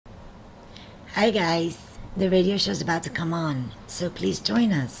Hi guys, the radio show's about to come on, so please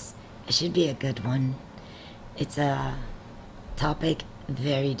join us. It should be a good one. It's a topic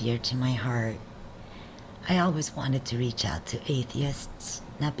very dear to my heart. I always wanted to reach out to atheists,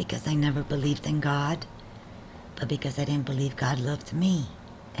 not because I never believed in God, but because I didn't believe God loved me,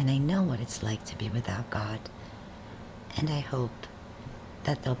 and I know what it's like to be without God. And I hope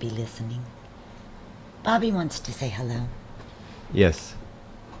that they'll be listening. Bobby wants to say hello. Yes,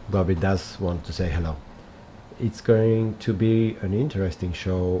 Bobby does want to say hello. It's going to be an interesting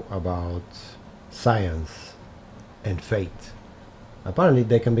show about science and faith. Apparently,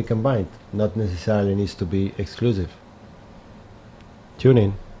 they can be combined, not necessarily needs to be exclusive. Tune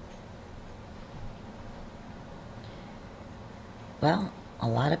in. Well, a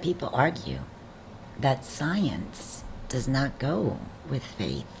lot of people argue that science does not go with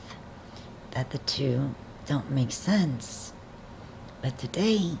faith, that the two don't make sense. But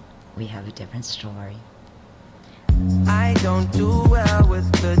today, we have a different story. I don't do well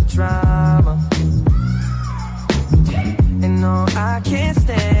with the drama. And no, I can't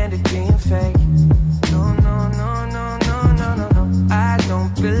stand it being fake. No, no, no, no, no, no, no, no. I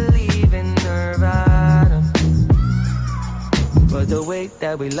don't believe in Nirvana. But the way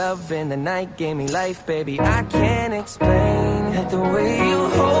that we love in the night gave me life, baby. I can't explain it. The way you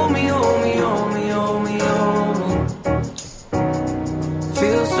hold me, hold me, hold me, hold me, hold me.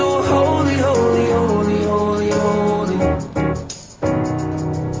 Feel so holy, holy, holy, holy, holy.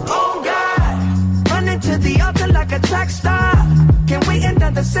 Oh God, running to the altar like a track star. Can't wait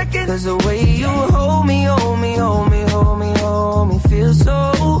another second. Cause the way you hold me, hold me, hold me, hold me, hold me. Feel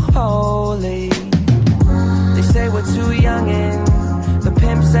so holy. They say we're too young and the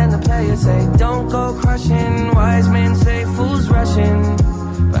pimps and the players say don't go crushing. Wise men say fools rushing,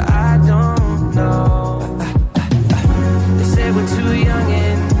 but I don't know. They say we're too young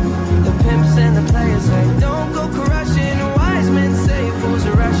and the pimps and the players say don't go crushing. Wise men say fools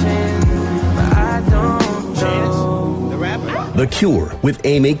are rushing, but I don't know. The rapper. The Cure with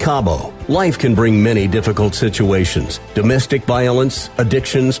Amy Cabo. Life can bring many difficult situations: domestic violence,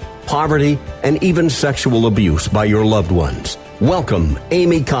 addictions, poverty, and even sexual abuse by your loved ones. Welcome,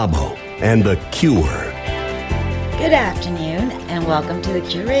 Amy Cabo and The Cure. Good afternoon, and welcome to the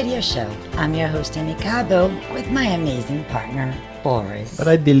Cure Radio Show. I'm your host, Amy Cabo, with my amazing partner, Boris. But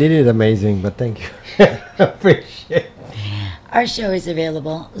I deleted amazing, but thank you. Appreciate it. Our show is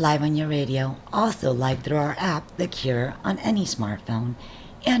available live on your radio, also live through our app, The Cure, on any smartphone,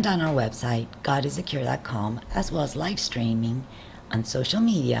 and on our website, godisacure.com, as well as live streaming on social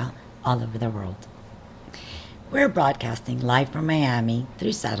media all over the world. We're broadcasting live from Miami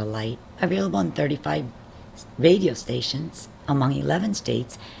through satellite, available on 35 radio stations among 11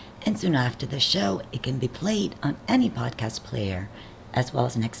 states, and soon after the show, it can be played on any podcast player, as well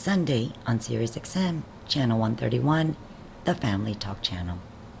as next Sunday on SiriusXM, Channel 131, the Family Talk channel.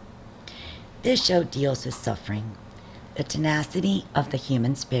 This show deals with suffering, the tenacity of the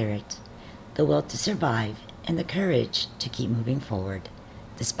human spirit, the will to survive, and the courage to keep moving forward,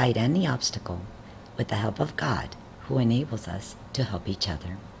 despite any obstacle, with the help of God, who enables us to help each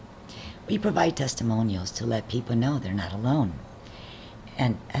other. We provide testimonials to let people know they're not alone,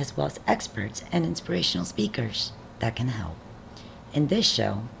 and as well as experts and inspirational speakers that can help. In this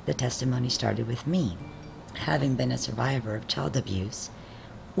show, the testimony started with me, having been a survivor of child abuse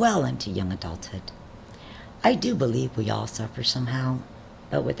well into young adulthood. I do believe we all suffer somehow,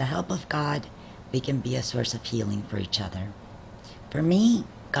 but with the help of God, we can be a source of healing for each other. For me,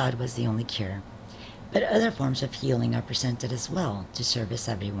 God was the only cure, but other forms of healing are presented as well to service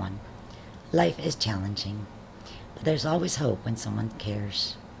everyone. Life is challenging, but there's always hope when someone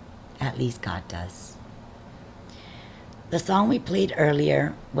cares. At least God does. The song we played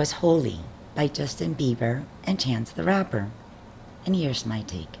earlier was Holy by Justin Bieber and Chance the Rapper. And here's my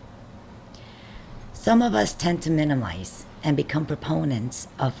take. Some of us tend to minimize and become proponents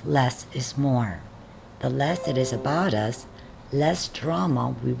of less is more. The less it is about us, less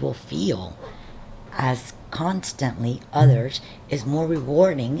trauma we will feel, as constantly others is more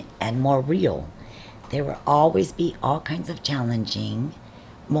rewarding and more real. There will always be all kinds of challenging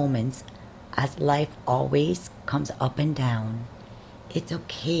moments, as life always comes up and down. It's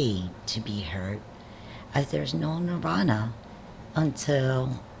okay to be hurt, as there's no nirvana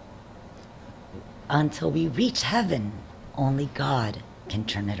until we reach heaven. Only God can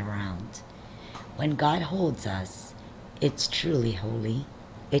turn it around. When God holds us, it's truly holy,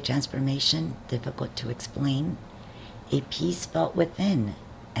 a transformation difficult to explain, a peace felt within,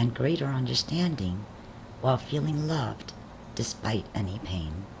 and greater understanding, while feeling loved despite any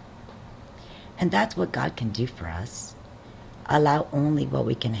pain. And that's what God can do for us. Allow only what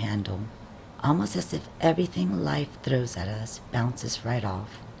we can handle. almost as if everything life throws at us bounces right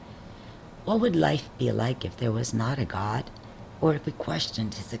off. What would life be like if there was not a God, or if we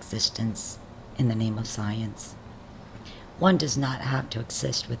questioned his existence in the name of science? One does not have to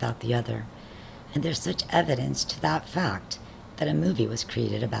exist without the other, and there's such evidence to that fact that a movie was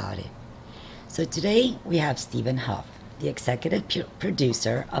created about it. So today we have Stephen Huff, the executive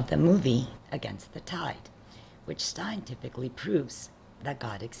producer of the movie Against the Tide, which scientifically proves that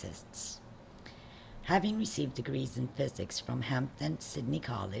God exists. Having received degrees in physics from Hampton-Sydney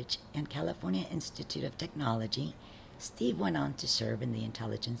College and California Institute of Technology, Steve went on to serve in the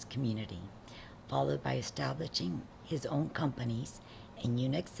intelligence community, followed by establishing his own companies in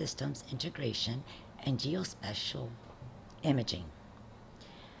Unix systems integration and geospatial imaging.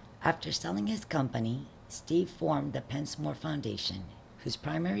 After selling his company, Steve formed the Pensmore Foundation, whose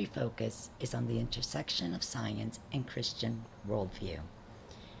primary focus is on the intersection of science and Christian worldview.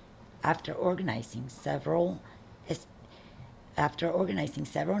 After organizing several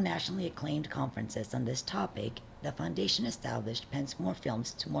nationally acclaimed conferences on this topic, the foundation established Pensmore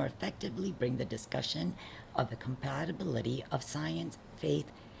Films to more effectively bring the discussion of the compatibility of science, faith,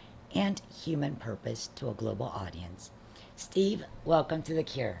 and human purpose to a global audience. Steve, welcome to The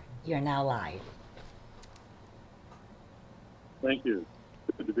Cure. You're now live. Thank you.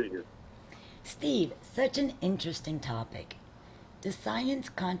 Good to be here. Steve, such an interesting topic. Does science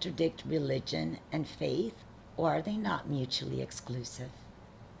contradict religion and faith, or are they not mutually exclusive?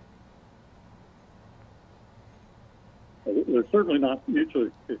 They're certainly not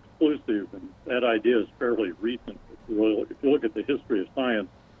mutually exclusive, and that idea is fairly recent. If you look at the history of science,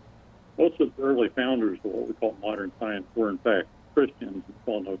 most of the early founders of what we call modern science were, in fact, Christians and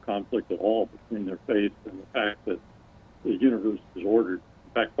saw no conflict at all between their faith and the fact that the universe is ordered.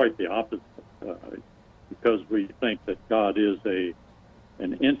 In fact, quite the opposite, because we think that God is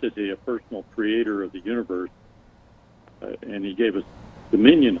an entity, a personal creator of the universe, and he gave us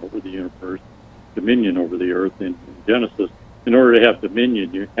dominion over the universe, dominion over the earth in Genesis. In order to have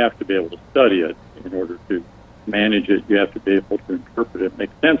dominion, you have to be able to study it. In order to manage it, you have to be able to interpret it, make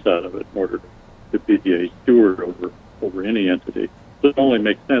sense out of it in order to be a steward over any entity. So it only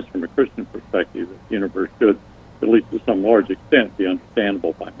makes sense from a Christian perspective that the universe should, at least to some large extent, be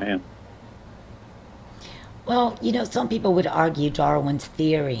understandable by man. Well, some people would argue Darwin's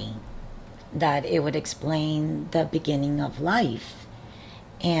theory that it would explain the beginning of life.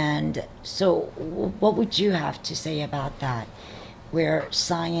 And so what would you have to say about that, where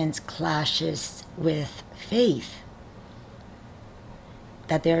science clashes with faith?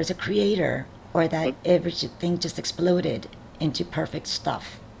 That there is a creator, or that everything just exploded into perfect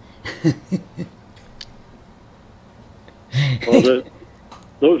stuff? Well,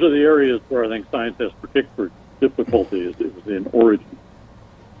 those are the areas where I think science has particular difficulty, is in origin.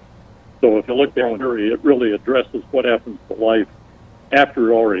 So if you look at the theory, it really addresses what happens to life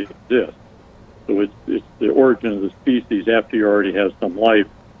after it already exists. So it's the origin of the species after you already have some life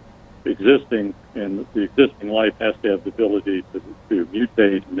existing, and the existing life has to have the ability to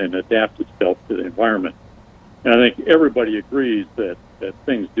mutate and then adapt itself to the environment. And I think everybody agrees that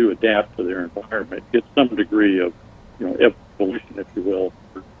things do adapt to their environment, get some degree of evolution, if you will,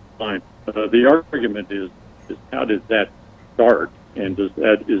 for science. The argument is how did that start, and is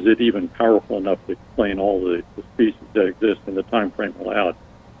it even powerful enough to explain all the species that exist in the time frame allowed?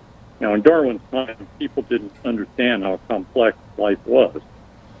 Now, in Darwin's time, people didn't understand how complex life was,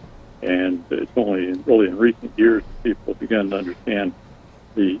 and it's only really in recent years that people have begun to understand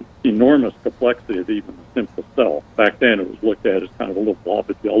the enormous complexity of even a simple cell. Back then, it was looked at as kind of a little blob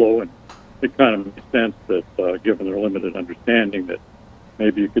of yellow, and it kind of makes sense that, given their limited understanding, that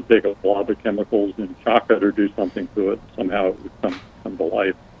maybe you could take a blob of chemicals and shock it or do something to it, and somehow it would come to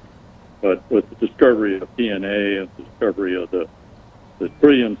life. But with the discovery of DNA and the discovery of the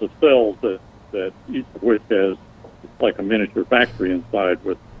trillions of cells that each of which has like a miniature factory inside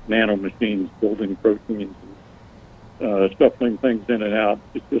with nanomachines building proteins and shuffling things in and out,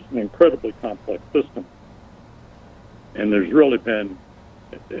 it's just an incredibly complex system. And there's really been,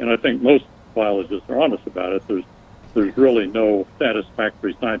 and I think most biologists are honest about it, there's really no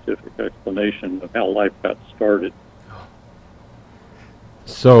satisfactory scientific explanation of how life got started.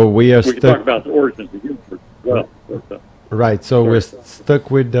 So we can talk about the origins of the universe as well. But, right, so we're stuck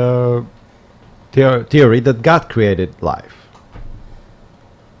with the theory that God created life.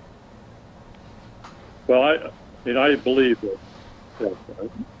 Well, I believe that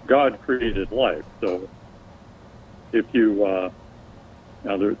God created life. So if you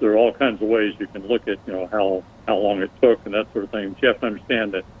now there are all kinds of ways you can look at how long it took and that sort of thing. But you have to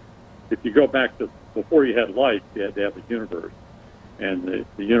understand that if you go back to before you had life, you had to have a universe, and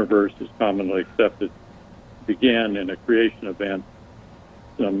the universe is commonly accepted began in a creation event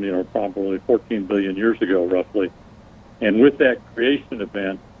some, probably 14 billion years ago, roughly. And with that creation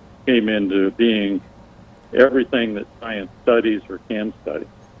event came into being everything that science studies or can study.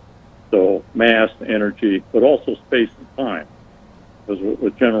 So mass, energy, but also space and time. Because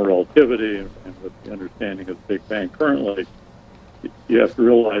with general relativity and with the understanding of the Big Bang currently, you have to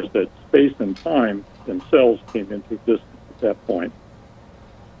realize that space and time themselves came into existence at that point.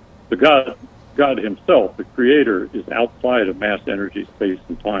 The God himself, the creator, is outside of mass, energy, space,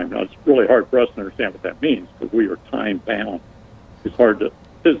 and time. Now, it's really hard for us to understand what that means because we are time-bound. It's hard to,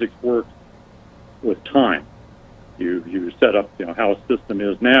 physics works with time. You set up, how a system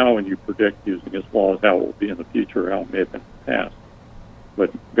is now, and you predict using its laws how it will be in the future, how it may have been in the past.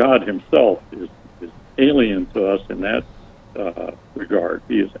 But God himself is alien to us in that regard.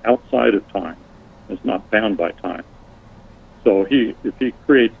 He is outside of time. Is not bound by time. So if he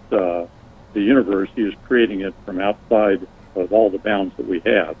creates the universe, he is creating it from outside of all the bounds that we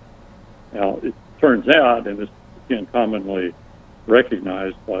have. Now, it turns out, and this is again commonly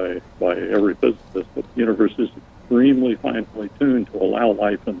recognized by every physicist, that the universe is extremely finely tuned to allow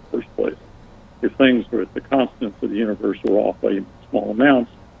life in the first place. If things were at the constants of the universe were off by small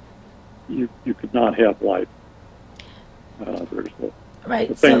amounts, you could not have life. There's the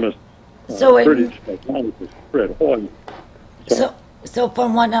famous British psychologist Fred Hoyle. So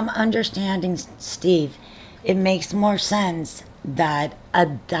from what I'm understanding, Steve, it makes more sense that a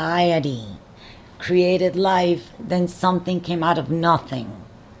deity created life than something came out of nothing.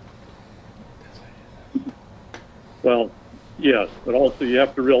 Well, yes, but also you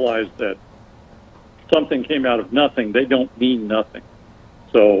have to realize that something came out of nothing, they don't mean nothing.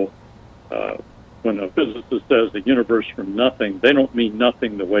 So when a physicist says the universe from nothing, they don't mean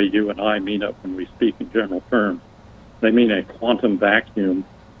nothing the way you and I mean it when we speak in general terms. They mean a quantum vacuum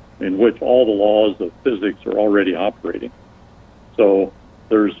in which all the laws of physics are already operating. So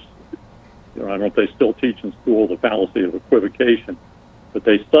there's, I don't know if they still teach in school the fallacy of equivocation, but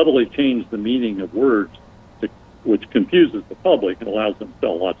they subtly change the meaning of words, which confuses the public and allows them to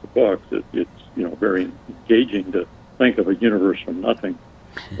sell lots of books. It's very engaging to think of a universe from nothing.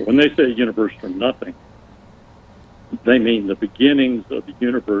 But when they say a universe from nothing, they mean the beginnings of the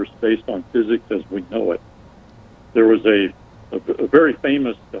universe based on physics as we know it. There was a very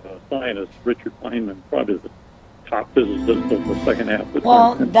famous scientist, Richard Feynman, probably the top physicist of the second half of the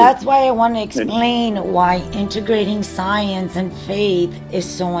 20th century. That's why I want to explain why integrating science and faith is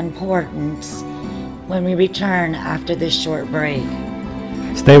so important when we return after this short break.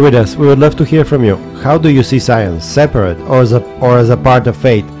 Stay with us. We would love to hear from you. How do you see science, separate or as a part of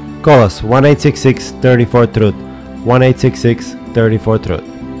faith? Call us 1-866-34-TRUTH. 1-866-34-TRUTH.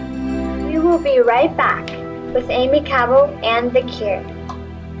 We will be right back with Amy Cabo and The Cure.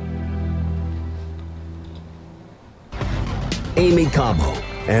 Amy Cabo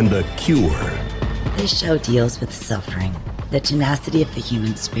and The Cure. This show deals with suffering, the tenacity of the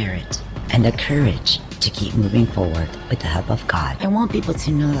human spirit, and the courage to keep moving forward with the help of God. I want people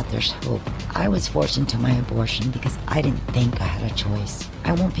to know that there's hope. I was forced into my abortion because I didn't think I had a choice.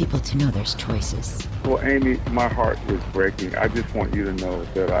 I want people to know there's choices. Well, Amy, my heart is breaking. I just want you to know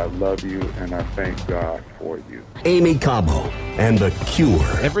that I love you and I thank God for you. Amy Cabo and The Cure.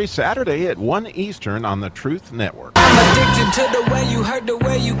 Every Saturday at 1 Eastern on the Truth Network. I'm addicted to the way you hurt, the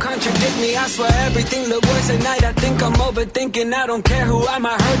way you contradict me. I swear everything look worse at night. I think I'm overthinking. I don't care who I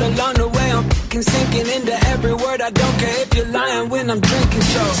might hurt along the way. I'm sinking into every word. I don't care if you're lying when I'm drinking.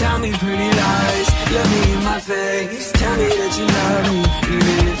 So tell me pretty lies, look me in my face. Tell me that you love me,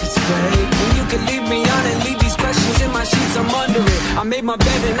 even if it's fake. When you can leave me on and leave these questions in my sheets, I'm under it. I made my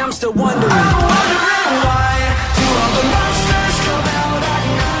bed and I'm still wondering. I'm wondering why do all the monsters come out at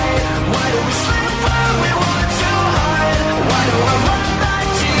night? Why do we sleep when we want to hide? Why do I run back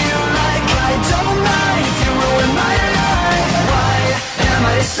to you like I don't mind if you ruin my life? Why am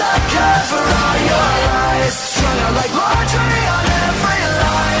I a sucker for all your lies? Strung out like laundry on every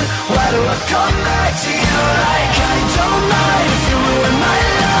line. Why do I come back to you like I don't mind if you ruin my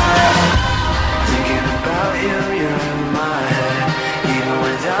life? Thinking about you, you're in my head. Even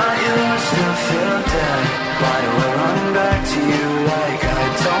without you, I still feel dead. Why do I run back to you like I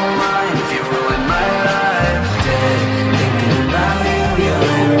don't mind if you ruin my life? Dead, thinking about you, you're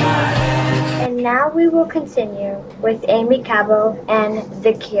in my head. And now we will continue with Amy Cabo and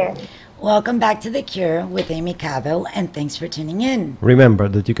The Cure. Welcome back to The Cure with Amy Cabo, and thanks for tuning in. Remember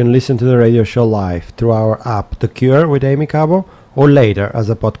that you can listen to the radio show live through our app, The Cure with Amy Cabo, or later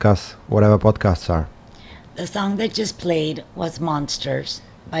as a podcast, whatever podcasts are. The song that just played was Monsters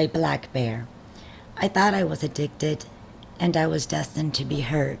by Black Bear. I thought I was addicted, and I was destined to be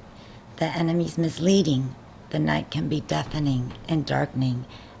hurt. The enemy's misleading. The night can be deafening and darkening,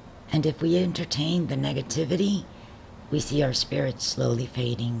 and if we entertain the negativity, we see our spirits slowly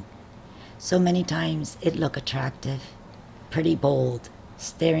fading. So many times it looked attractive, pretty bold,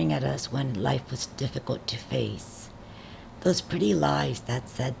 staring at us when life was difficult to face. Those pretty lies that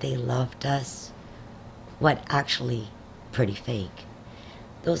said they loved us, what actually pretty fake.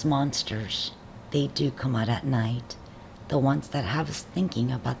 Those monsters, they do come out at night, the ones that have us thinking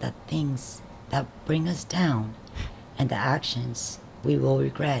about the things that bring us down and the actions we will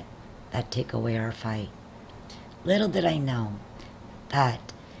regret that take away our fight. Little did I know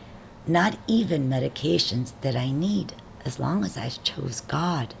that not even medications did I need as long as I chose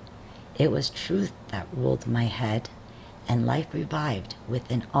God. It was truth that ruled my head, and life revived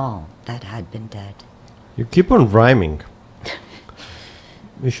within all that had been dead. You keep on rhyming.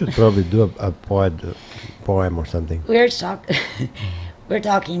 We should probably do a poem or something. We're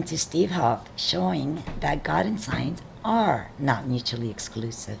talking to Steve Huff, showing that God and science are not mutually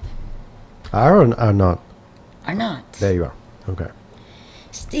exclusive. Are or are not? Are not. There you are. Okay.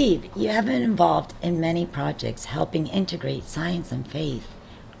 Steve, you have been involved in many projects helping integrate science and faith.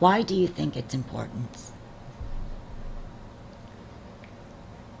 Why do you think it's important?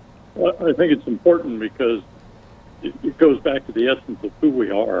 Well, I think it's important because it goes back to the essence of who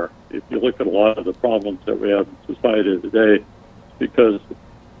we are. If you look at a lot of the problems that we have in society today, because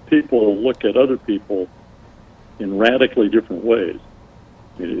people look at other people in radically different ways.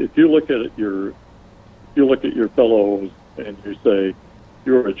 I mean, if you look at your fellows and you say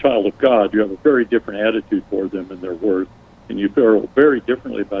you're a child of God, you have a very different attitude toward them and their worth, and you feel very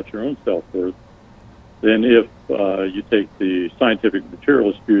differently about your own self-worth than if you take the scientific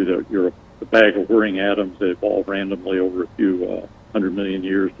materialist view that you're a bag of whirring atoms that evolve randomly over a few 100 million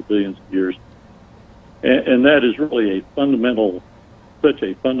years to billions of years. And that is really such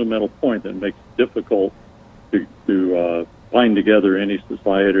a fundamental point that makes it difficult to bind together any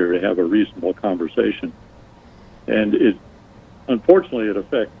society or to have a reasonable conversation. And unfortunately, it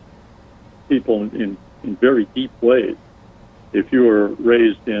affects people in very deep ways. If you were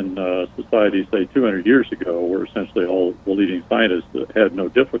raised in society, say, 200 years ago, where essentially all the leading scientists had no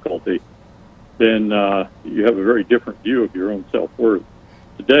difficulty, then you have a very different view of your own self-worth.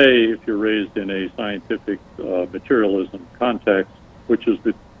 Today, if you're raised in a scientific materialism context, which is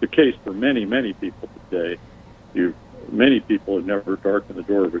the case for many, many people today, many people have never darkened the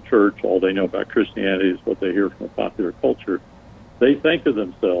door of a church. All they know about Christianity is what they hear from popular culture. They think of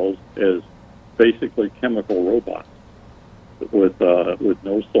themselves as basically chemical robots with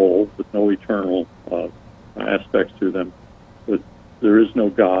no soul, with no eternal aspects to them. There is no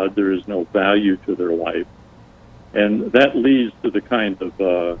God, there is no value to their life. And that leads to the kind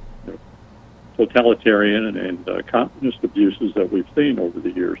of totalitarian and communist abuses that we've seen over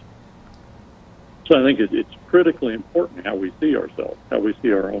the years. So I think it's critically important how we see ourselves, how we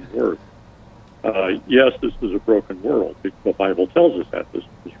see our own worth. Yes, this is a broken world. The Bible tells us that this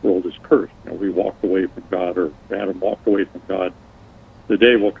world is cursed. We walked away from God, or Adam walked away from God. The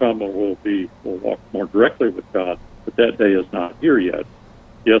day will come when we'll walk more directly with God, but that day is not here yet.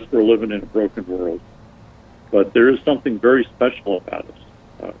 Yes, we're living in a broken world, but there is something very special about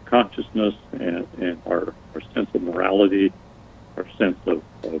us. Consciousness and our sense of morality, our sense of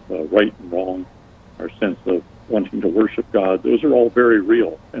right and wrong, our sense of wanting to worship God, those are all very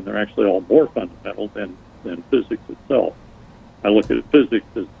real, and they're actually all more fundamental than physics itself. I look at physics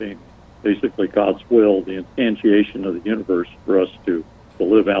as being basically God's will, the instantiation of the universe for us to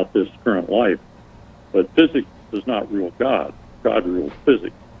live out this current life. But physics does not rule God. God rules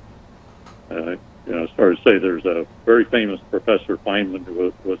physics. As far as say, there's a very famous Professor Feynman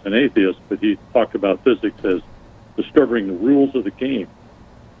who was an atheist, but he talked about physics as discovering the rules of the game.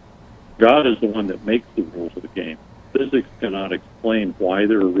 God is the one that makes the rules of the game. Physics cannot explain why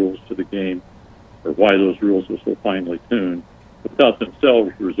there are rules to the game or why those rules are so finely tuned without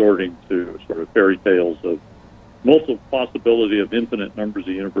themselves resorting to sort of fairy tales of multiple possibility of infinite numbers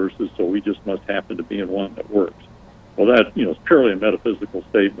of universes, so we just must happen to be in one that works. Well, that is purely a metaphysical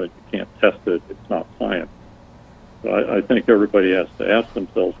statement. You can't test it. It's not science. So I think everybody has to ask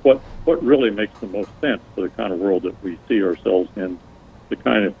themselves what really makes the most sense for the kind of world that we see ourselves in, the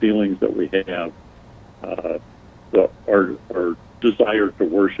kind of feelings that we have, our desire to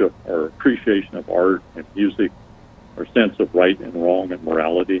worship, our appreciation of art and music, our sense of right and wrong and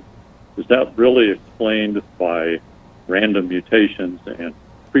morality. Is that really explained by random mutations and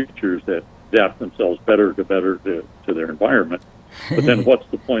creatures that adapt themselves better to their environment? But then what's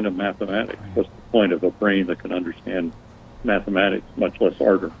the point of mathematics? What's the point of a brain that can understand mathematics, much less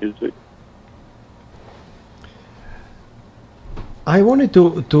art or music? I wanted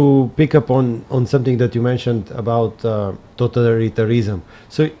to pick up on something that you mentioned about totalitarianism.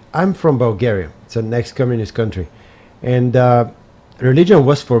 So I'm from Bulgaria. It's an ex-communist country, and religion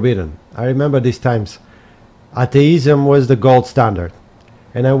was forbidden. I remember these times. Atheism was the gold standard,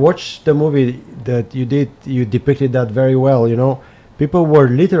 and I watched the movie that you did. You depicted that very well. You know, people were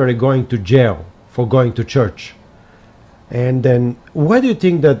literally going to jail for going to church. And then, why do you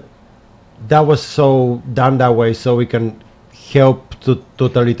think that was so done that way, so we can help to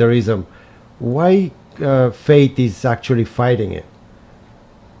totalitarianism? Why faith is actually fighting it?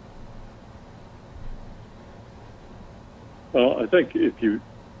 Well, I think if you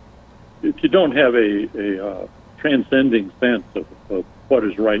don't have a transcending sense of what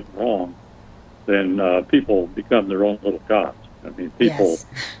is right and wrong, then people become their own little gods. I mean, people Yes.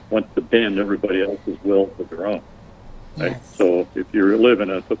 want to bend everybody else's will to their own. Right? Yes. So if you live in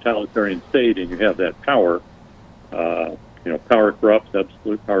a totalitarian state and you have that power, power corrupts,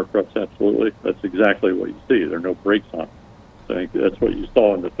 absolute power corrupts absolutely. That's exactly what you see. There are no brakes on it. So I think that's what you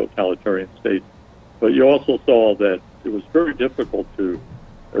saw in the totalitarian state. But you also saw that it was very difficult to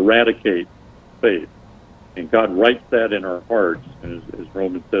eradicate faith. And God writes that in our hearts. And as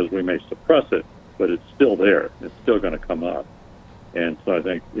Romans says, we may suppress it, but it's still there. It's still going to come up. And so I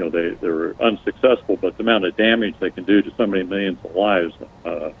think, they were unsuccessful, but the amount of damage they can do to so many millions of lives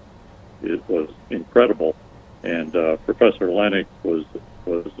it was incredible. And Professor Lennox was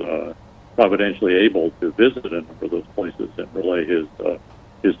providentially able to visit a number of those places and relay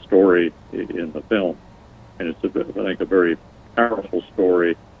his story in the film. And it's, I think, a very powerful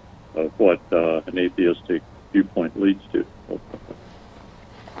story of what an atheistic viewpoint leads to.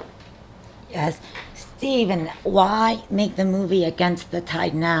 Yes. Stephen, why make the movie Against the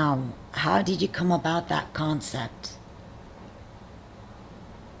Tide now? How did you come about that concept?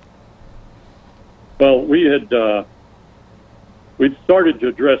 Well, we'd started to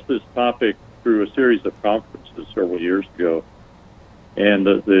address this topic through a series of conferences several years ago, and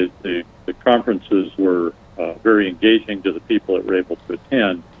the conferences were very engaging to the people that were able to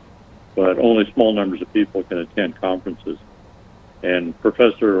attend, but only small numbers of people can attend conferences. And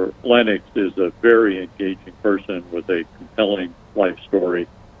Professor Lennox is a very engaging person with a compelling life story.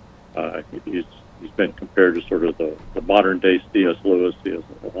 He's been compared to sort of the modern day C.S. Lewis. He has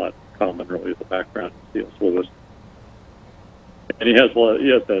a lot in common, really, with the background of C.S. Lewis. And he has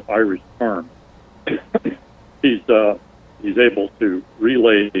that Irish charm. He's able to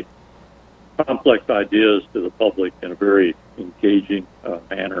relay complex ideas to the public in a very engaging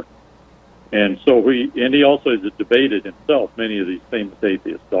manner. And so he also has debated himself many of these famous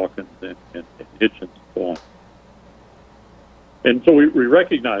atheists, Dawkins and Hitchens and so on. And so we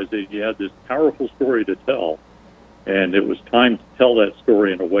recognized that he had this powerful story to tell, and it was time to tell that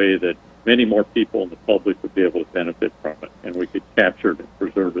story in a way that many more people in the public would be able to benefit from it, and we could capture it and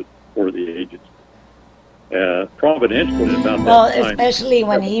preserve it for the ages. Providentially, about Well, that time, especially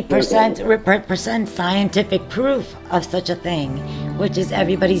when he presents scientific proof of such a thing, which is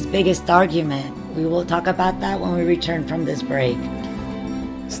everybody's biggest argument. We will talk about that when we return from this break.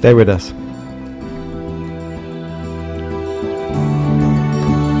 Stay with us.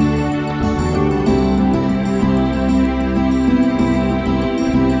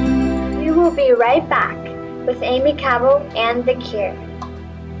 We will be right back with Amy Cabell and The Cure.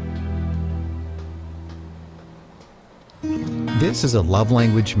 This is a Love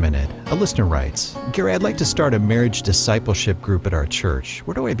Language Minute. A listener writes, Gary, I'd like to start a marriage discipleship group at our church.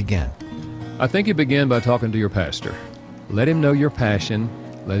 Where do I begin? I think you begin by talking to your pastor. Let him know your passion,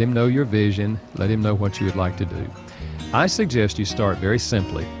 let him know your vision, let him know what you would like to do. I suggest you start very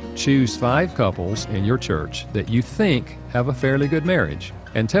simply. Choose 5 couples in your church that you think have a fairly good marriage,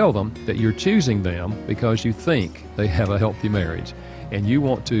 and tell them that you're choosing them because you think they have a healthy marriage, and you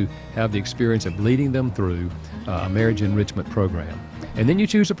want to have the experience of leading them through a marriage enrichment program. And then you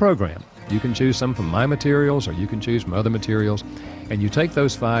choose a program. You can choose some from my materials, or you can choose from other materials, and you take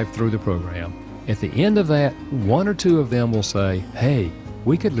those 5 through the program. At the end of that, 1 or 2 of them will say, hey,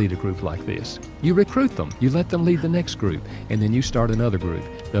 we could lead a group like this. You recruit them, you let them lead the next group, and then you start another group.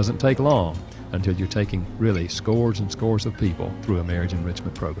 Doesn't take long until you're taking really scores and scores of people through a marriage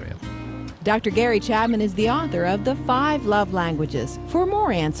enrichment program. Dr. Gary Chapman is the author of The 5 Love Languages. For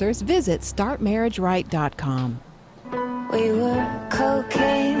more answers, visit StartMarriageRight.com. We were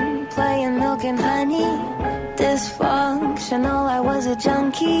cocaine, playing milk and honey. Dysfunctional, I was a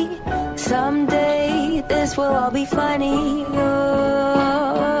junkie. Someday this will all be funny. Oh,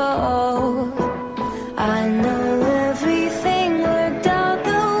 I know everything worked out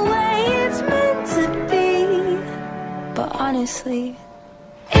the way it's meant to be. But honestly,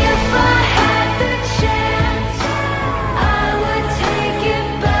 if I had the chance, I would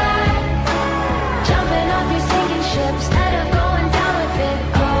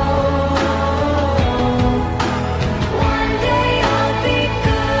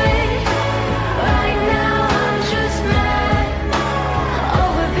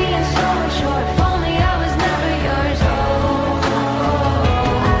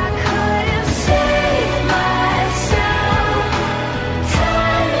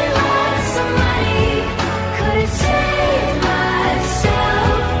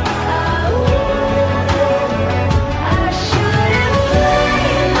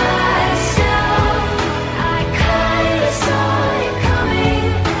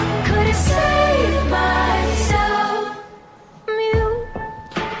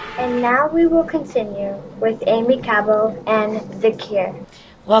And now we will continue with Amy Cabo and The Cure.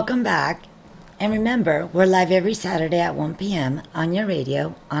 Welcome back. And remember, we're live every Saturday at 1 p.m. on your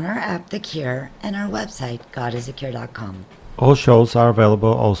radio, on our app, The Cure, and our website, godisacure.com. All shows are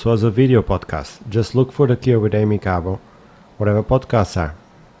available also as a video podcast. Just look for The Cure with Amy Cabo, whatever podcasts are.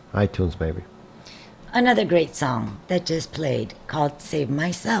 iTunes, maybe. Another great song that just played called Save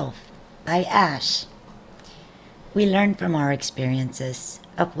Myself by Ash. We learn from our experiences,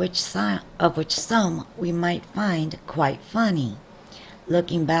 of which some we might find quite funny.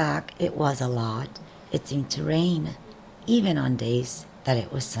 Looking back, it was a lot. It seemed to rain, even on days that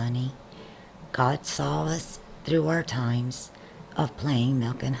it was sunny. God saw us through our times of playing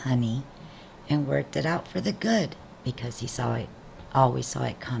milk and honey and worked it out for the good because he always saw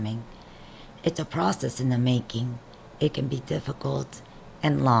it coming. It's a process in the making. It can be difficult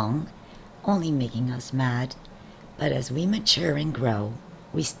and long, only making us mad. But as we mature and grow,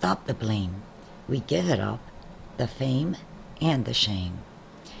 we stop the blame. We give it up, the fame and the shame.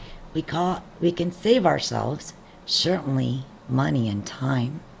 We can save ourselves, certainly money and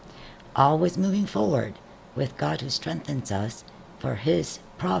time, always moving forward with God who strengthens us, for his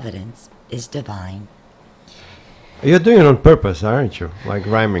providence is divine. You're doing it on purpose, aren't you? Like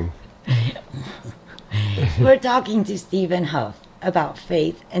rhyming. We're talking to Stephen Huff about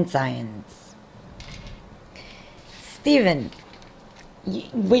faith and science. Stephen,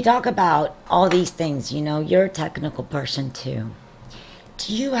 we talk about all these things, you know, you're a technical person too.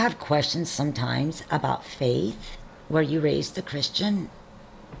 Do you have questions sometimes about faith? Were you raised a Christian?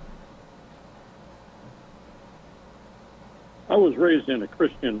 I was raised in a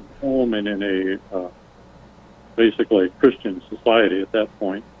Christian home and in a basically Christian society at that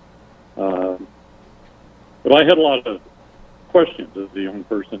point. But I had a lot of questions as a young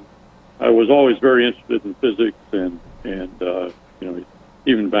person. I was always very interested in physics and you know,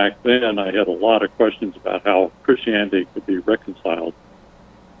 even back then I had a lot of questions about how Christianity could be reconciled.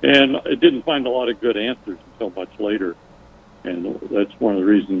 And I didn't find a lot of good answers until much later. And that's one of the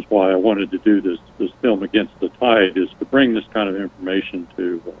reasons why I wanted to do this film Against the Tide, is to bring this kind of information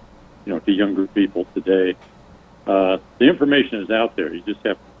to, you know, to younger people today. The information is out there. You just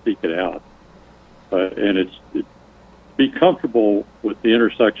have to seek it out. And be comfortable with the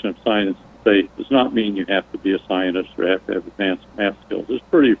intersection of science and faith does not mean you have to be a scientist or have to have advanced math skills. It's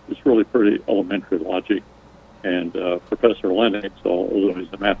really pretty elementary logic. And Professor Lennox, although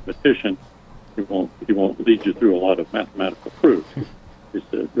he's a mathematician, he won't lead you through a lot of mathematical proof.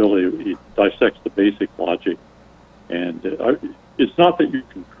 He dissects the basic logic, and it's not that you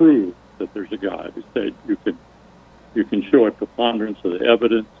can prove that there's a God. It's that you can show a preponderance of the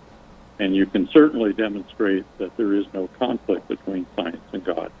evidence, and you can certainly demonstrate that there is no conflict between science and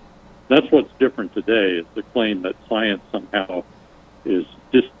God. That's what's different today, is the claim that science somehow is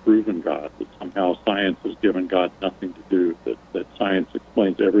disproven God, that somehow science has given God nothing to do, that science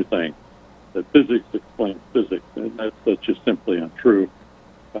explains everything, that physics explains physics, and that's just simply untrue.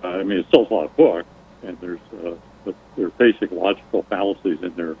 I mean, it sells a lot of books, and there are basic logical fallacies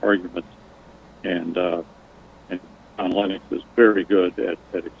in their arguments, and John Lennox is very good at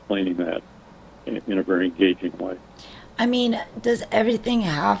explaining that in a very engaging way. I mean, does everything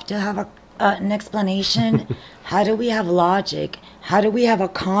have to have an explanation? How do we have logic? How do we have a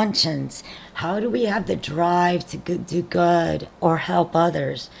conscience? How do we have the drive to do good or help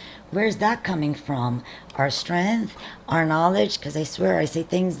others? Where's that coming from? Our strength, our knowledge? Because I swear I say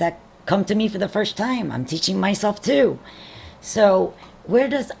things that come to me for the first time. I'm teaching myself too. So where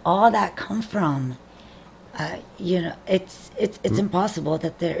does all that come from? You know, it's impossible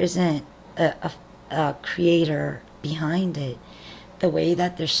that there isn't a creator behind it. The way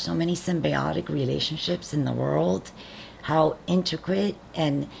that there's so many symbiotic relationships in the world, how intricate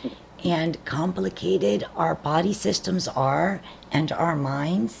and complicated our body systems are, and our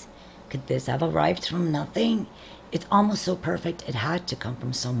minds. Could this have arrived from nothing? It's almost so perfect it had to come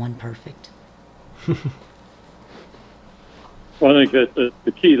from someone perfect. Well, I think that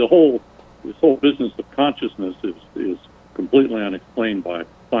the key, this whole business of consciousness is completely unexplained by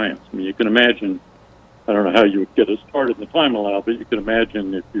science. I mean, you can imagine, I don't know how you would get it started in the time allowed, but you can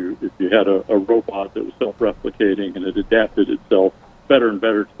imagine if you had a robot that was self-replicating and it adapted itself better and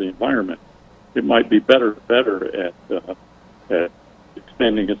better to the environment, it might be better at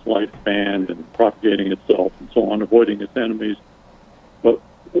extending its lifespan and propagating itself and so on, avoiding its enemies. But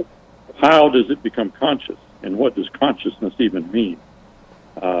how does it become conscious, and what does consciousness even mean?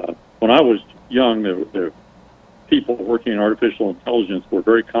 When I was young, the people working in artificial intelligence were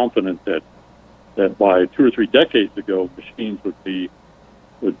very confident that by 2 or 3 decades ago, machines would be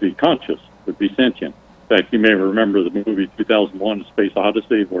conscious, would be sentient. fact, you may remember the movie 2001: A Space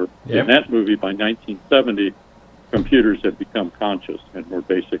Odyssey, where in that movie, by 1970, computers had become conscious and were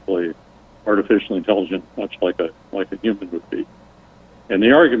basically artificially intelligent, much like a human would be. And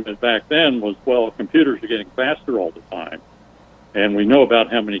the argument back then was, well, computers are getting faster all the time, and we know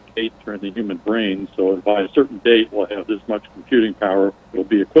about how many gates are in the human brain, so by a certain date we'll have this much computing power. It'll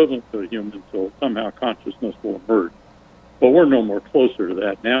be equivalent to a human, so somehow consciousness will emerge. But we're no more closer to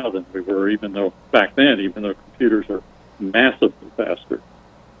that now than we were, even though computers are massively faster.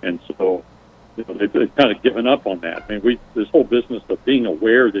 And so they've kind of given up on that. I mean, this whole business of being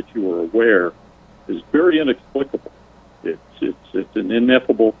aware that you are aware is very inexplicable. It's an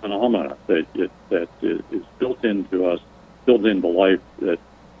ineffable phenomenon that is built into us, built into life, that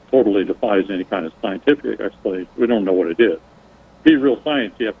totally defies any kind of scientific explanation. We don't know what it is. To be real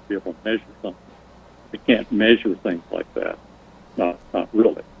science, you have to be able to measure something. You can't measure things like that. Not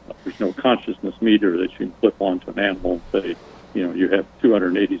really. There's no consciousness meter that you can flip onto an animal and say, you have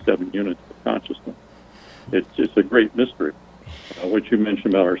 287 units of consciousness. It's a great mystery. What you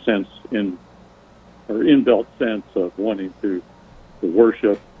mentioned about our inbuilt sense of wanting to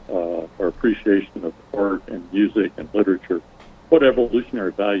worship, our appreciation of art and music and literature, what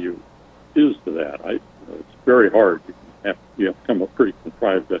evolutionary value is to that? It's very hard. You have to come up with pretty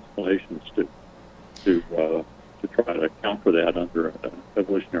contrived explanations to try to account for that under an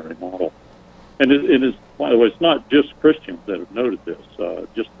evolutionary model. And it is, by the way, it's not just Christians that have noted this.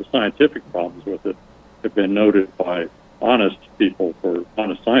 Just the scientific problems with it have been noted by honest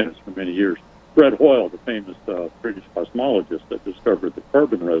scientists for many years. Fred Hoyle, the famous British cosmologist that discovered the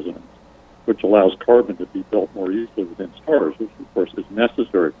carbon resonance, which allows carbon to be built more easily within stars, which of course is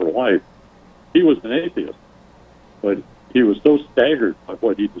necessary for life. He was an atheist, but he was so staggered by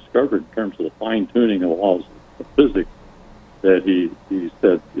what he discovered in terms of the fine-tuning of the laws of physics that he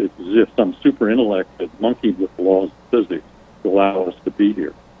said it's as if some super intellect had monkeyed with the laws of physics to allow us to be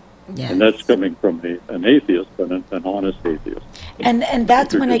here. Yes. And that's coming from an atheist, but an honest atheist. And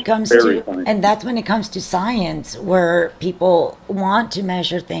that's when it comes to science, where people want to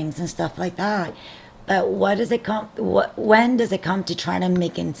measure things and stuff like that. But when does it come to trying to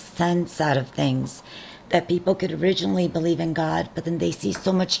make sense out of things? That people could originally believe in God, but then they see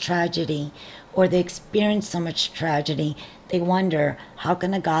so much tragedy, or they experience so much tragedy, they wonder, how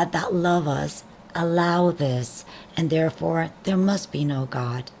can a God that loves us allow this? And therefore, there must be no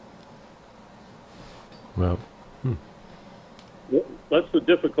God. Well, that's a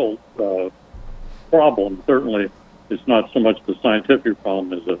difficult problem. Certainly, it's not so much the scientific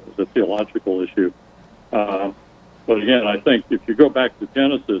problem as a theological issue. But again, I think if you go back to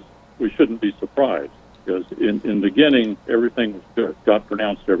Genesis, we shouldn't be surprised, because in the beginning, everything was good. God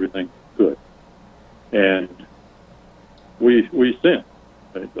pronounced everything good. And we sinned.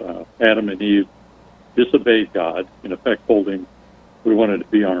 Adam and Eve disobeyed God, in effect we wanted to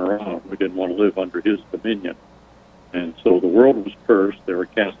be on our own. We didn't want to live under his dominion. And so the world was cursed. They were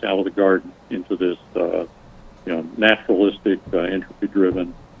cast out of the garden into this naturalistic,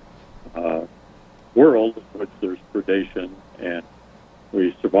 entropy-driven world in which there's predation, and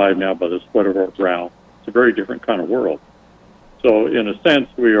we survive now by the sweat of our brow. It's a very different kind of world. So in a sense,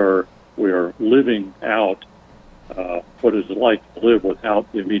 we are living out what is it like to live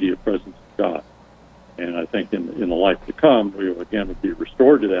without the immediate presence of God. And I think in the life to come, we will again be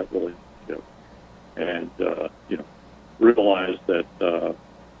restored to that relationship, and realize that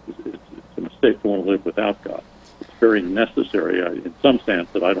it's a mistake to want to live without God. It's very necessary, in some sense,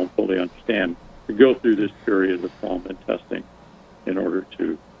 that I don't fully understand, to go through this period of trauma and testing in order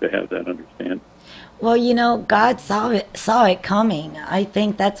to have that understanding. Well, God saw it coming. I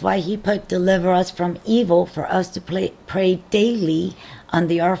think that's why he put "deliver us from evil" for us to pray daily on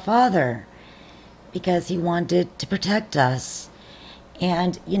the Our Father, because he wanted to protect us.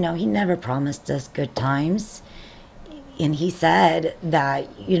 And, he never promised us good times. And he said that,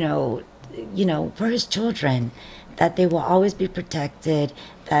 for his children, that they will always be protected,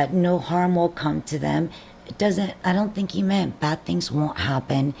 that no harm will come to them. I don't think he meant bad things won't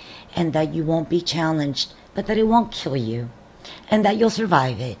happen, and that you won't be challenged, but that it won't kill you, and that you'll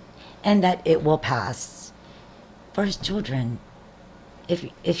survive it, and that it will pass. For his children,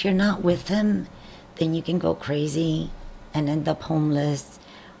 if you're not with him, then you can go crazy and end up homeless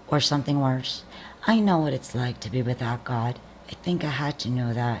or something worse. I know what it's like to be without God. I think I had to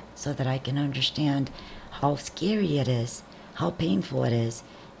know that so that I can understand how scary it is, how painful it is,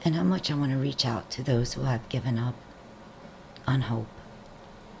 and how much I want to reach out to those who have given up on hope.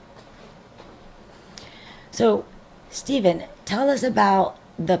 So, Stephen, tell us about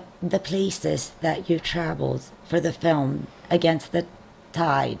the places that you traveled for the film Against the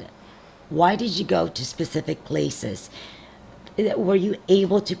Tide. Why did you go to specific places? Were you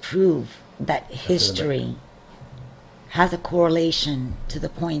able to prove that history has a correlation to the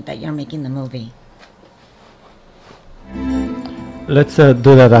point that you're making the movie? Let's do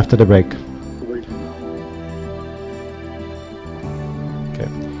that after the break. Okay.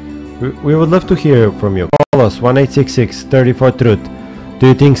 We would love to hear from you. Call us 1-866-34-TRUTH. Do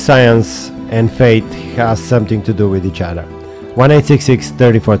you think science and faith has something to do with each other?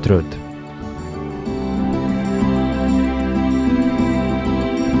 1-866-34-TRUTH.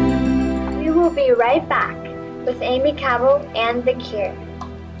 We will be right back with Amy Cabell and The Cure.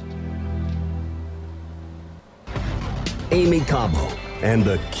 Amy Cabo and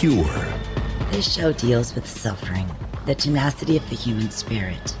The Cure. This show deals with suffering, the tenacity of the human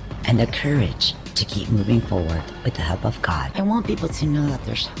spirit, and the courage to keep moving forward with the help of God. I want people to know that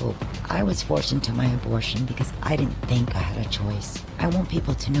there's hope. I was forced into my abortion because I didn't think I had a choice. I want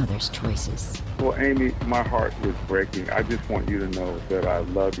people to know there's choices. Well, Amy, my heart is breaking. I just want you to know that I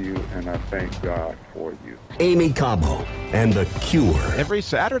love you and I thank God for you. Amy Cabo and The Cure. Every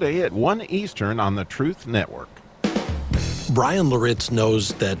Saturday at 1 Eastern on the Truth Network. Brian Loritz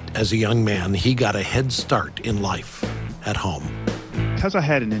knows that as a young man, he got a head start in life at home. Because I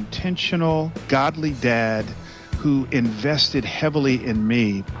had an intentional, godly dad who invested heavily in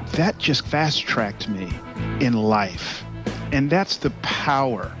me, that just fast-tracked me in life. And that's the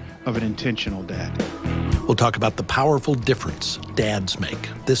power of an intentional dad. We'll talk about the powerful difference dads make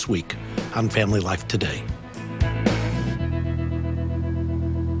this week on Family Life Today.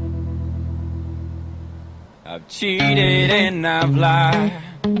 I've cheated and I've lied,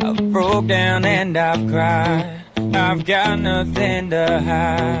 I've broke down and I've cried, I've got nothing to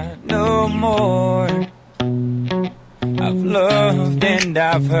hide no more. I've loved and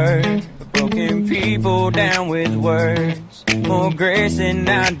I've hurt, broken people down with words, more grace than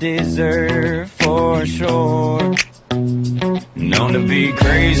I deserve for sure. Known to be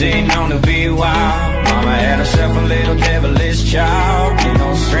crazy, known to be wild, mama had herself a little devilish child, ain't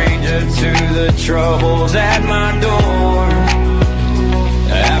no stranger to the troubles at my door.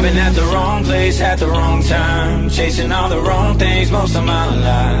 I've been at the wrong place at the wrong time, chasing all the wrong things most of my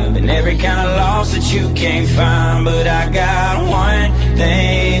life, and every kind of loss that you can't find, but I got one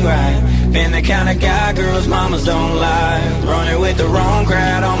thing right. Been the kind of guy girls mamas don't like, running with the wrong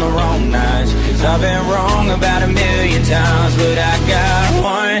crowd on the wrong nights, 'cause I've been wrong about 1,000,000 times, but I got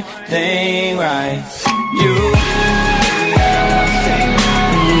one thing right. You I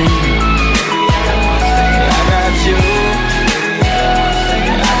got you,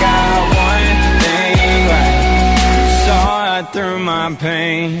 I got one thing right, saw right through my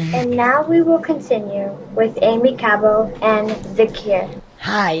pain. And now we will continue with Amy Cabell and The Cure.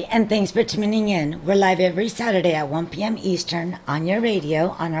 Hi, and thanks for tuning in. We're live every Saturday at 1 p.m. Eastern on your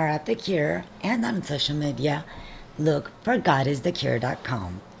radio, on our app The Cure, and on social media. Look for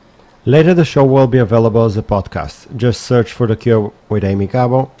GodIsTheCure.com. Later the show will be available as a podcast. Just search for The Cure with Amy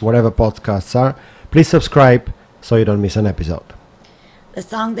Cabo, whatever podcasts are. Please subscribe so you don't miss an episode. The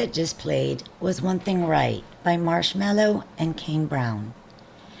song that just played was One Thing Right by Marshmello and Kane Brown.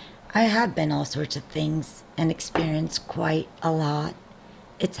 I have been all sorts of things and experienced quite a lot.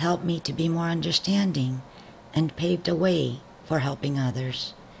 It's helped me to be more understanding and paved a way for helping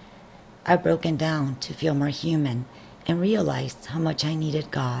others. I've broken down to feel more human and realized how much I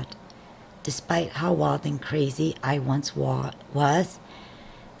needed God. Despite how wild and crazy I once was,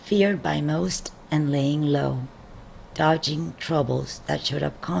 feared by most and laying low, dodging troubles that showed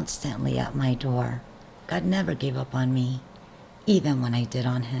up constantly at my door, God never gave up on me, even when I did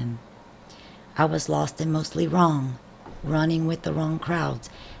on him. I was lost and mostly wrong, running with the wrong crowds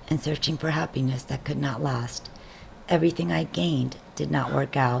and searching for happiness that could not last. Everything I gained did not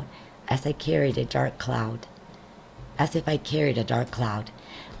work out as I carried a dark cloud, as if I carried a dark cloud,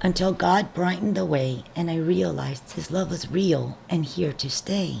 until God brightened the way and I realized his love was real and here to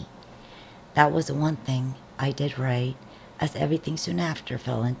stay. That was the one thing I did right, as everything soon after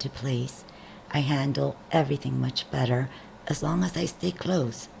fell into place. I handle everything much better. As long as I stay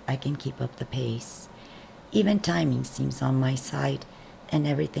close, I can keep up the pace. Even timing seems on my side, and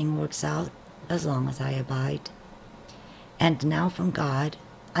everything works out as long as I abide. And now from God,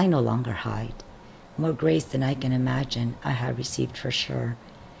 I no longer hide. More grace than I can imagine I have received for sure.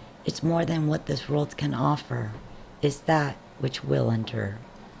 It's more than what this world can offer, it's that which will endure.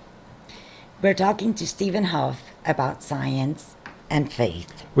 We're talking to Stephen Huff about science and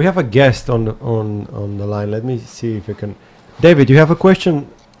faith. We have a guest on the line. Let me see if I can. David, you have a question?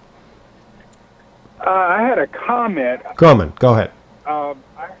 I had a comment. Comment. Go ahead.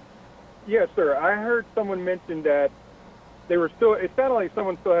 Yes, sir. I heard someone mention that they were still. It sounded like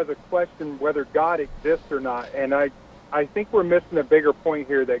someone still has a question whether God exists or not, and I think we're missing a bigger point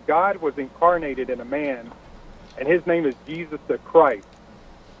here, that God was incarnated in a man, and his name is Jesus the Christ,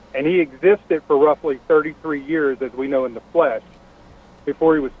 and he existed for roughly 33 years, as we know, in the flesh,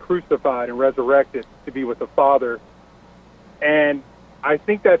 before he was crucified and resurrected to be with the Father. And I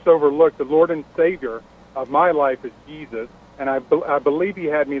think that's overlooked. The Lord and Savior of my life is Jesus, and I believe he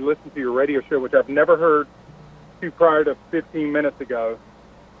had me listen to your radio show, which I've never heard to prior to 15 minutes ago.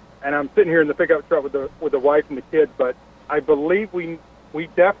 And I'm sitting here in the pickup truck with the wife and the kids, but I believe we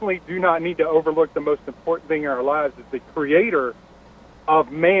definitely do not need to overlook the most important thing in our lives is the creator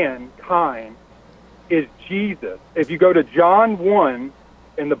of mankind is Jesus. If you go to John 1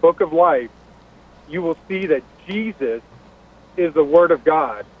 in the book of life, you will see that Jesus is the Word of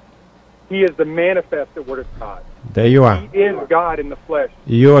God. He is the manifested Word of God. There you are. He is God in the flesh.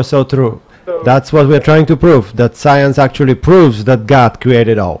 You are so true. So, that's what we're trying to prove, that science actually proves that God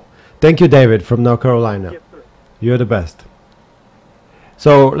created all. Thank you, David, from North Carolina. Yes, sir. You're the best.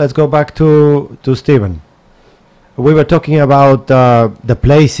 So let's go back to Stephen. We were talking about the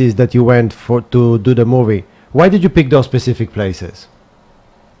places that you went for to do the movie. Why did you pick those specific places?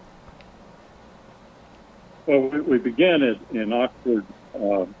 Well, we began in Oxford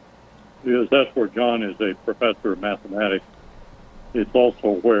because that's where John is a professor of mathematics. It's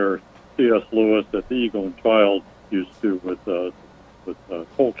also where C.S. Lewis at the Eagle and Child used to, with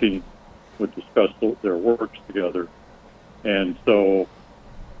Tolkien, would discuss their works together. And so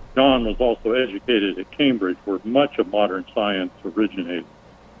John was also educated at Cambridge, where much of modern science originated.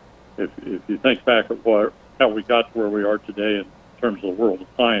 If you think back at how we got to where we are today in terms of the world of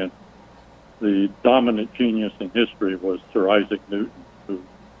science, the dominant genius in history was Sir Isaac Newton, who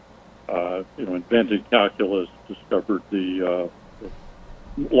invented calculus, discovered the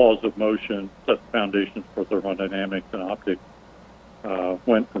laws of motion, set the foundations for thermodynamics and optics,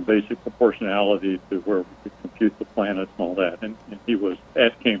 went from basic proportionality to where we could compute the planets and all that. And he was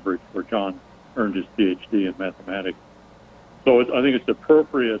at Cambridge, where John earned his PhD in mathematics. So I think it's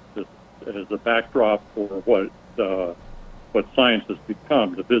appropriate as a backdrop for what science has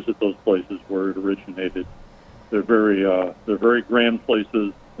become, to visit those places where it originated. They're very grand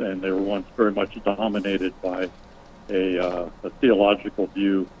places, and they were once very much dominated by a theological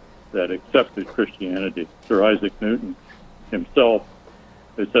view that accepted Christianity. Sir Isaac Newton himself,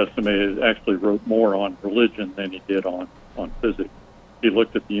 it's estimated, actually wrote more on religion than he did on physics. He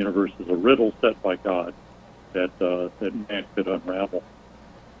looked at the universe as a riddle set by God that man could unravel.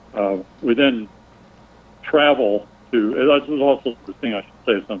 We then travel to, that was also the thing I should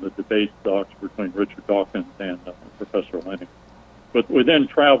say, is on the debate between Richard Dawkins and Professor Lennox. But we then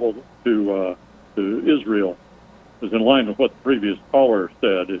traveled to Israel. It was in line with what the previous caller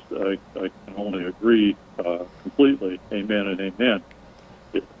said. I can only agree completely. Amen and amen.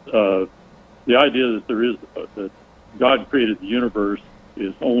 The idea that that God created the universe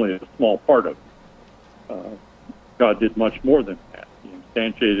is only a small part of it. God did much more than that. He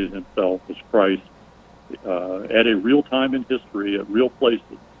instantiated himself as Christ at a real time in history, at real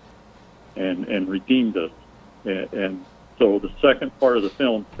places, and redeemed us. And so the second part of the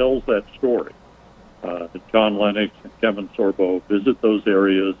film tells that story. John Lennox and Kevin Sorbo visit those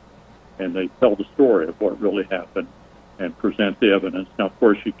areas, and they tell the story of what really happened and present the evidence. Now, of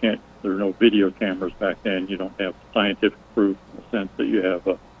course, there are no video cameras back then. You don't have scientific proof in the sense that you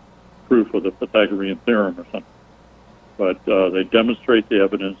have proof of the Pythagorean theorem or something. But they demonstrate the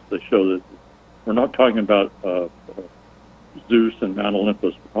evidence. They show that we're not talking about Zeus and Mount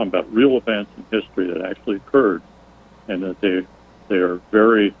Olympus. We're talking about real events in history that actually occurred, and that they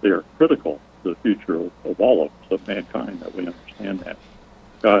are critical to the future of all of us, of mankind, that we understand that.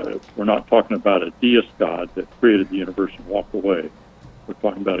 God, we're not talking about a deist God that created the universe and walked away. We're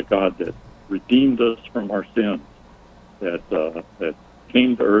talking about a God that redeemed us from our sins, that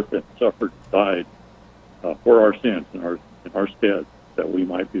came to earth and suffered and died for our sins in our stead, that we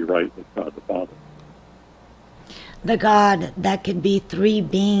might be right with God the Father. The God that could be three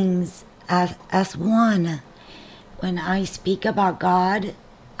beings as one. When I speak about God,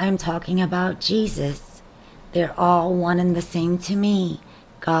 I'm talking about Jesus. They're all one and the same to me.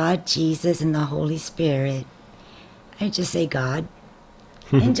 God, Jesus, and the Holy Spirit. I just say God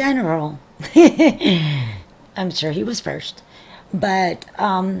in general. I'm sure he was first. But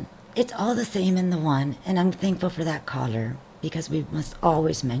it's all the same in the one. And I'm thankful for that caller, because we must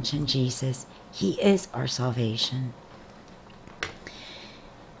always mention Jesus. He is our salvation.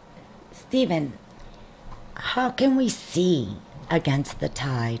 Stephen, how can we see against the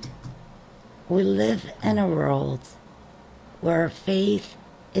tide? We live in a world where faith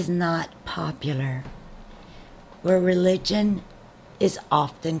is not popular. where religion is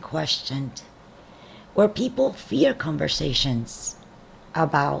often questioned, where people fear conversations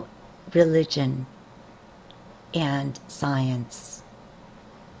about religion and science.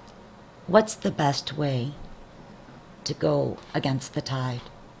 What's the best way to go against the tide?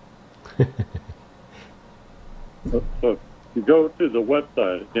 So if you go to the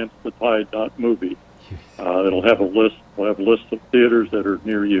website, againstthetide.movie, it'll have a list. We'll have a list of theaters that are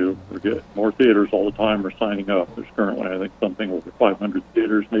near you. We get more theaters all the time are signing up. There's currently, I think, something over 500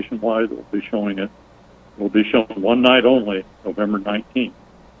 theaters nationwide that will be showing it. It will be shown one night only, November 19th.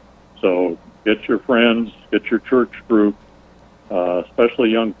 So get your friends, get your church group, especially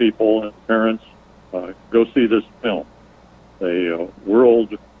young people and parents, go see this film. A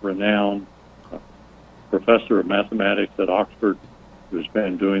world-renowned professor of mathematics at Oxford, who's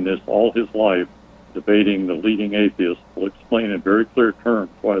been doing this all his life, debating the leading atheists, will explain in very clear terms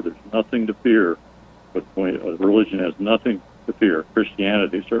why there's nothing to fear, but religion has nothing to fear.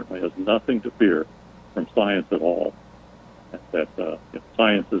 Christianity certainly has nothing to fear from science at all. That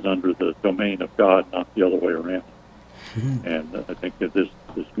science is under the domain of God, not the other way around. And I think that this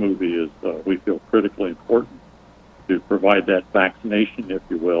movie is, we feel, critically important to provide that vaccination, if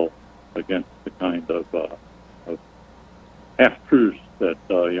you will, against the kind of half-truths that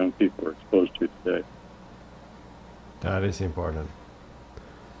young people are exposed to today. That is important.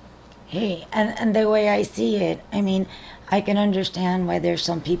 Hey, and the way I see it, I mean, I can understand why there's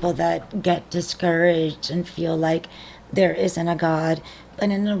some people that get discouraged and feel like there isn't a God. But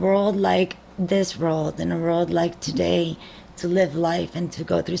in a world like this world, in a world like today, to live life and to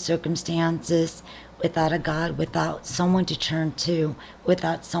go through circumstances without a God, without someone to turn to,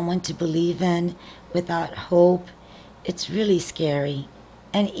 without someone to believe in, without hope, it's really scary.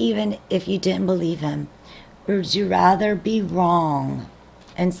 And even if you didn't believe him, would you rather be wrong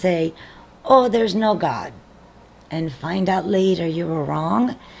and say, oh, there's no God, and find out later you were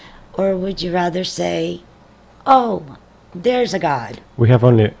wrong? Or would you rather say, oh, there's a God, We have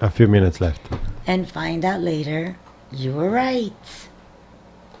only a few minutes left. and find out later you were right?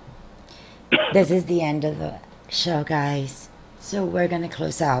 This is the end of the show, guys. So we're going to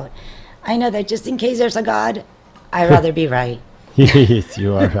close out. I know that just in case there's a God, I'd rather be right. Yes,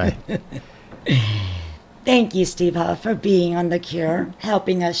 you are right. Thank you, Steve Huff, for being on The Cure,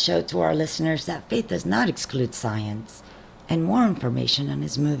 helping us show to our listeners that faith does not exclude science. And more information on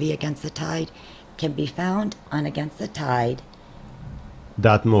his movie Against the Tide can be found on Against That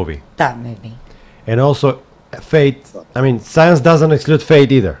movie. that movie. And also, faith, I mean, science doesn't exclude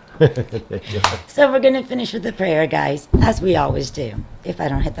faith either. So we're going to finish with a prayer, guys, as we always do, if I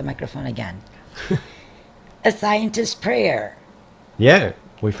don't hit the microphone again. A scientist's prayer. Yeah,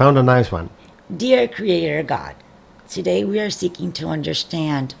 we found a nice one. Dear Creator God, today we are seeking to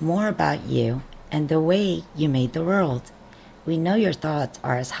understand more about you and the way you made the world. We know your thoughts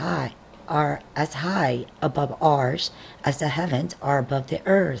are as high above ours as the heavens are above the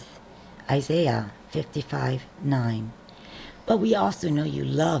earth. Isaiah 55:9. But we also know you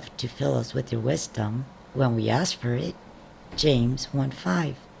love to fill us with your wisdom when we ask for it. James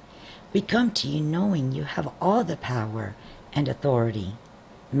 1:5. We come to you knowing you have all the power and authority.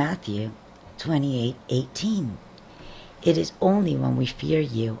 Matthew 28:18. It is only when we fear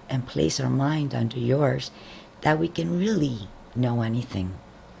you and place our mind under yours that we can really know anything.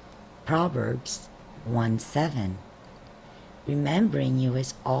 Proverbs 1:7. Remembering you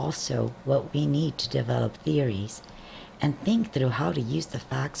is also what we need to develop theories and think through how to use the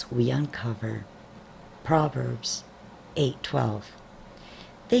facts we uncover. Proverbs 8:12.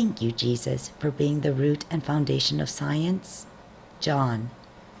 Thank you, Jesus, for being the root and foundation of science. John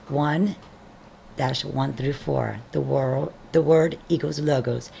 1-1-4. The word equals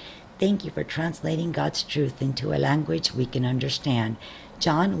logos. Thank you for translating God's truth into a language we can understand.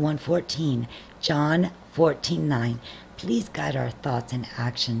 John 1:14. John 14:9. Please guide our thoughts and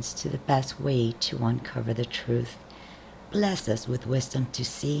actions to the best way to uncover the truth. Bless us with wisdom to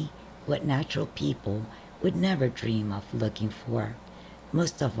see what natural people would never dream of looking for.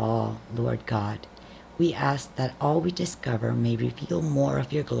 Most of all, Lord God, we ask that all we discover may reveal more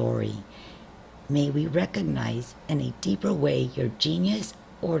of your glory. May we recognize in a deeper way your genius,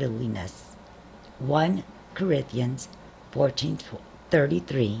 orderliness. 1 Corinthians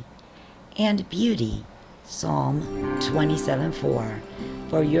 14:33. And beauty. Psalm 27:4.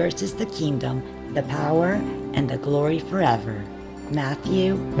 For yours is the kingdom, the power, and the glory forever.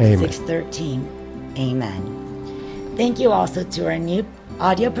 Matthew 6:13. Amen. Thank you also to our new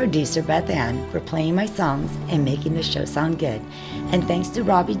audio producer, Beth Ann, for playing my songs and making the show sound good. And thanks to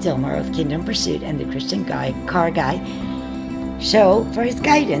Robbie Dilmer of Kingdom Pursuit and the Christian Car Guy show for his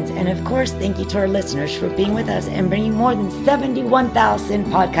guidance. And of course, thank you to our listeners for being with us and bringing more than 71,000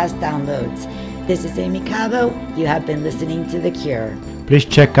 podcast downloads. This is Amy Cabo. You have been listening to The Cure. Please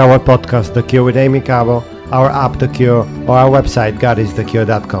check our podcast, The Cure with Amy Cabo, our app, The Cure, or our website,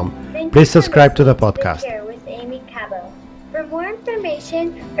 godisthecure.com. Please subscribe to the podcast. The Cure with Amy Cabo. For more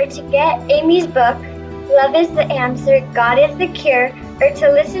information or to get Amy's book, Love is the Answer, God is the Cure, or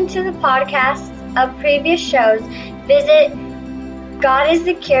to listen to the podcasts of previous shows, visit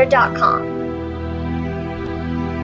godisthecure.com.